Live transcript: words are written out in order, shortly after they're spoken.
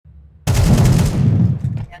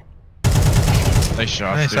Nice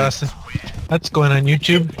shot, Nice, dude. Austin. That's going on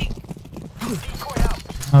YouTube.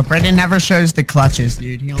 Brendan never shows the clutches,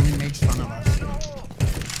 dude. He only makes fun of us.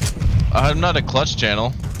 I'm not a clutch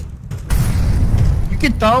channel. You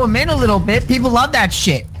could throw him in a little bit. People love that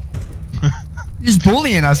shit. You're just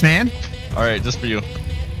bullying us, man. Alright, just for you.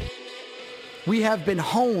 We have been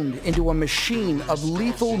honed into a machine of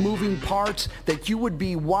lethal moving parts that you would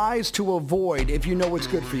be wise to avoid if you know what's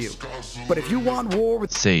good for you. But if you want war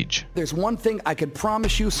with Sage. there's one thing I can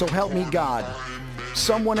promise you, so help me God.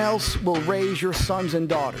 Someone else will raise your sons and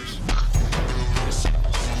daughters.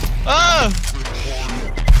 Ah!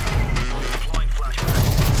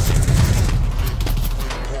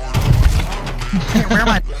 Where am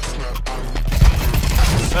I?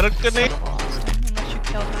 Unless you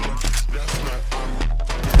killed him.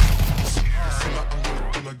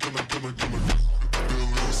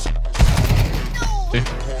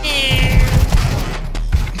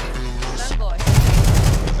 Done, boy.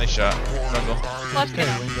 Nice shot. Jungle. Fuck this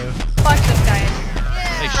guy.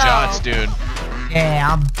 Nice shots, dude.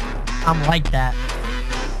 Yeah, I'm like that.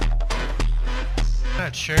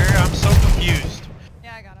 Not sure. I'm so confused.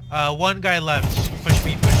 Yeah, I got him. One guy left. Push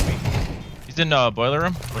me, push me. He's in boiler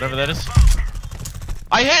room, whatever that is.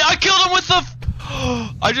 I killed him with the.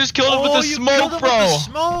 I just killed him with the you smoke, killed him bro. with the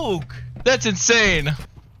smoke. That's insane.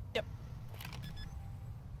 Yep.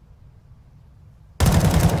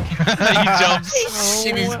 He jumps.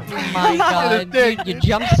 Oh my god, dude, you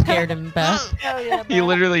jump scared him, Beth. He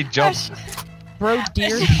literally jumps. Bro,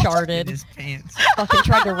 deer In sharded. his pants. Fucking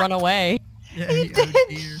tried to run away. Yeah, he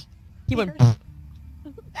He went.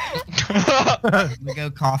 We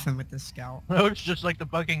go coughing with the scout. That was just like the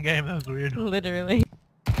fucking game. That was weird. Literally.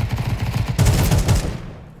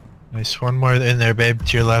 Nice. One more in there, babe.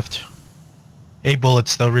 To your left. 8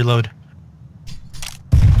 bullets though. Reload.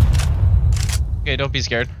 Okay, don't be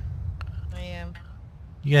scared. I am.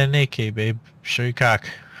 You got an AK, babe. Show your cock.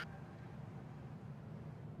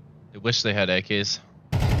 I wish they had AKs.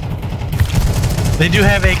 They do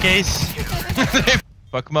have AKs.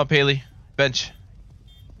 Fuck him up, Haley. Bench.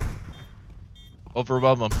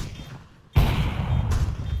 Overwhelm him.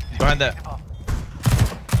 Behind that.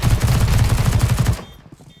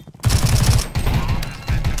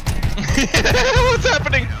 What's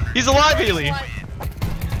happening? He's alive, Haley.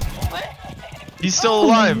 What? He's still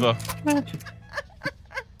alive. I'm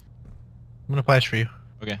gonna flash for you.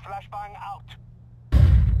 Okay.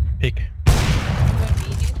 Peek. What,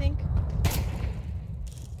 me, do you think?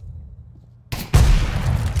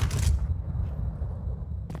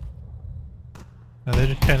 No, they're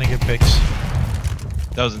just trying to get pics.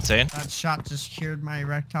 That was insane. That shot just cured my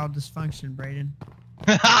erectile dysfunction, Brayden.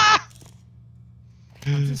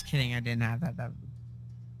 I'm just kidding. I didn't have that.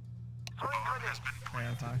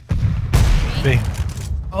 B.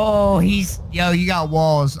 Oh, yo. You got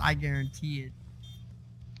walls. I guarantee it.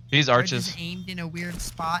 He's I arches. just aimed in a weird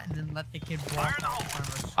spot and then let the kid walk out in front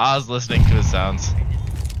of us. I was listening to his sounds.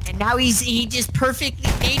 And now he just perfectly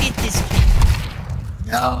made it. This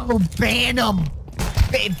kid. No, ban him.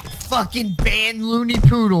 Fucking ban Looney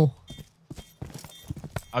Poodle.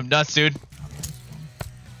 I'm nuts, dude.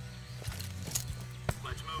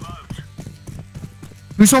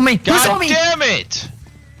 Who's on me? Who's on God me? damn it!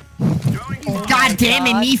 God damn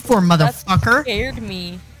it, me for That motherfucker. scared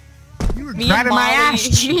me. You were Me grabbing and my Molly,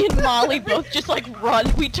 ass. me and Molly both just like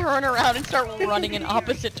run. We turn around and start running in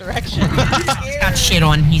opposite directions. He's got shit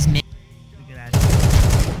on. He's mid. Look at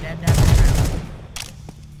that.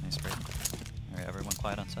 Nice break. Alright, everyone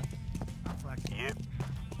quiet on set.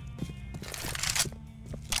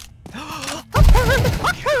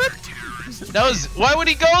 That was. Why would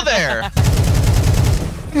he go there?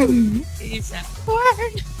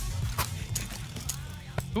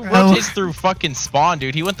 Who rotates through fucking spawn,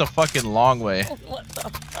 dude? He went the fucking long way. What the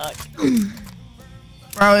fuck?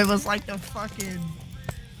 Bro, it was like the fucking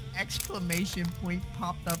exclamation point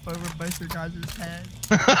popped up over both your guys' heads.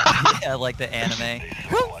 Yeah, like the anime.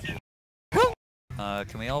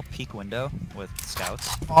 Can we all peek window with scouts?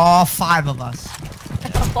 All 5 of us.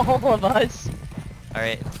 All of us.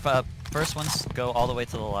 Alright, first ones go all the way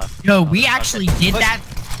to the left. Yo, we actually did that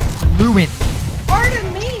fluent.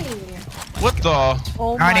 Pardon me. What the?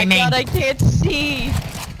 Oh Alright, my I mean- god, I can't see.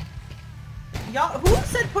 Y'all, who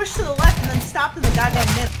said push to the left and then stopped in the goddamn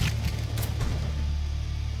middle?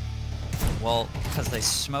 Well, because they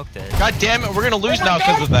smoked it. God damn it, we're gonna lose now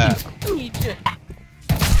because of that.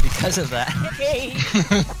 Because of that. Hey.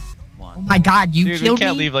 Oh my god, you Dude, we killed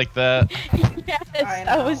can't me? leave like that. Yes,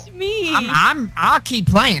 that was me. I'll keep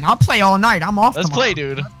playing. I'll play all night. I'm off Let's tomorrow. play,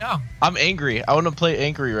 dude. No. I'm angry. I want to play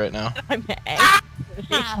angry right now. I'm angry.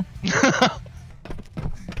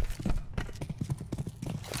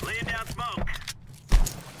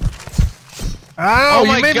 Ow, Oh you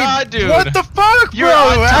my made God, me, dude. What the fuck, You're bro?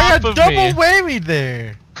 on I top got of double me. whammy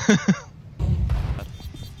there.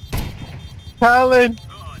 Colin.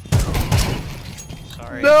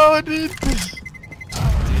 Sorry. No, dude. Dude,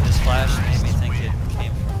 this flash made me think it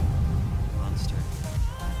came from Monster.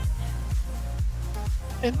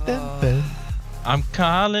 I'm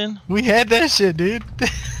calling. We had that shit, dude.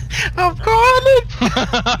 I'm calling.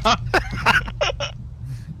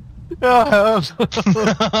 Oh, what the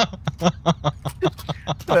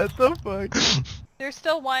fuck? There's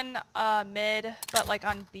still one mid, but like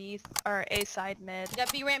on B or A side mid.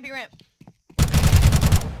 Got B ramp, B ramp.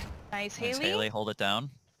 Nice, Thanks, Haley. Haley, hold it down.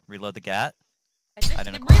 Reload the gat. I just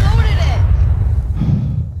didn't reloaded it.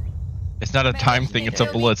 It's not a Man, time that's thing, me, it's a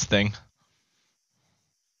Joey. bullets thing.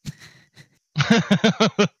 Shut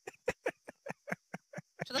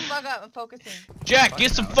the fuck up, I'm focusing. Jack,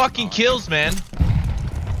 get some fucking kills, man.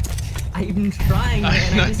 I'm trying,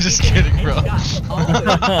 man. I'm just kidding, bro.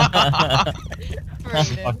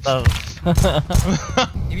 Fucked up.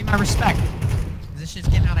 Give me my respect. This shit's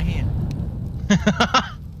getting out of hand.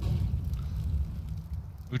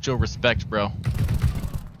 Mucho respect, bro.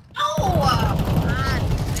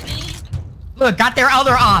 Look, got their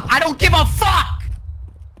other op. I don't give a fuck!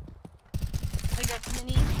 I got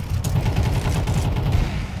mini.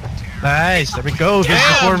 Nice, there we go. This is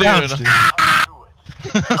Damn, 4 rounds, dude. dude.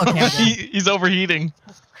 Okay, He's overheating.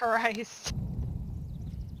 Christ.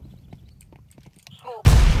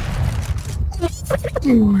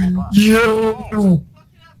 Yo!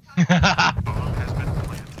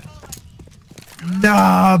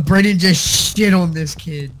 Nah, Brennan just shit on this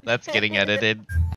kid. That's getting edited.